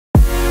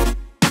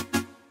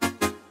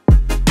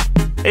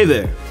Hey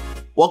there,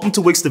 welcome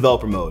to Wix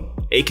Developer Mode,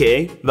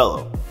 aka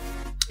Velo.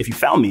 If you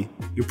found me,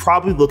 you're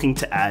probably looking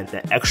to add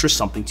that extra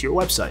something to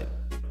your website.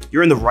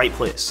 You're in the right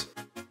place.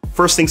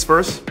 First things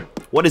first,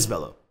 what is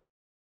Velo?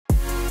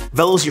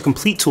 Velo is your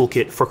complete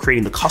toolkit for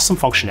creating the custom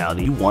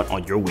functionality you want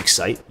on your Wix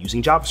site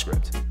using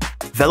JavaScript.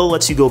 Velo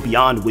lets you go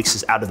beyond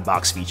Wix's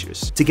out-of-the-box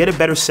features. To get a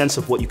better sense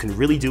of what you can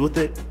really do with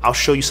it, I'll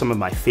show you some of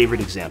my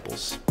favorite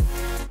examples.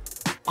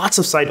 Lots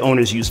of site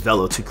owners use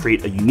Velo to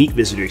create a unique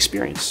visitor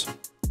experience.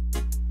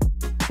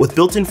 With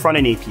built-in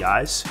front-end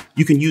APIs,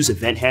 you can use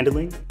event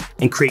handling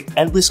and create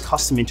endless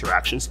custom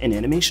interactions and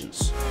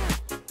animations.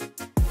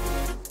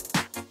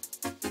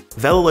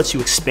 Velo lets you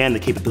expand the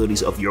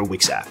capabilities of your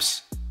Wix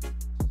apps,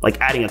 like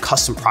adding a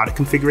custom product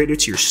configurator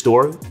to your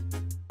store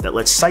that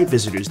lets site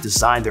visitors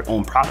design their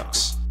own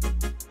products.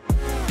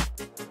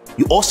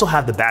 You also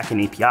have the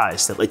backend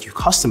APIs that let you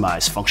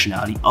customize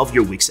functionality of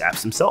your Wix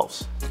apps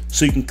themselves.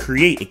 So you can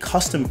create a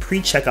custom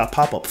pre-checkout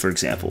pop-up, for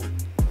example.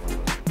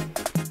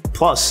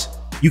 Plus,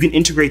 you can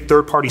integrate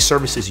third-party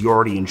services you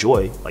already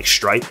enjoy, like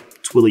Stripe,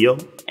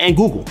 Twilio, and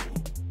Google.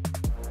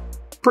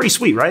 Pretty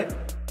sweet, right?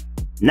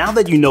 Now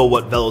that you know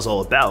what Velo's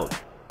all about,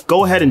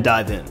 go ahead and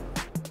dive in.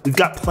 We've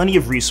got plenty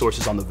of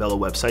resources on the Velo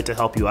website to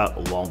help you out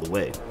along the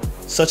way,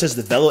 such as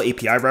the Velo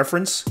API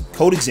reference,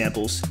 code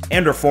examples,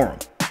 and our forum.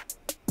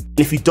 And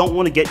if you don't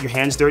want to get your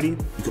hands dirty,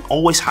 you can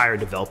always hire a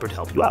developer to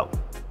help you out.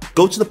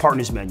 Go to the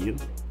Partners menu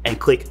and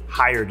click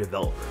Hire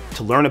Developer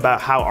to learn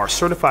about how our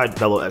certified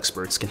Velo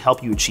experts can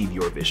help you achieve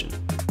your vision.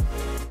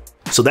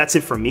 So that's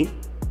it from me.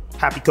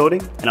 Happy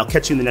coding, and I'll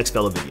catch you in the next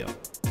Velo video.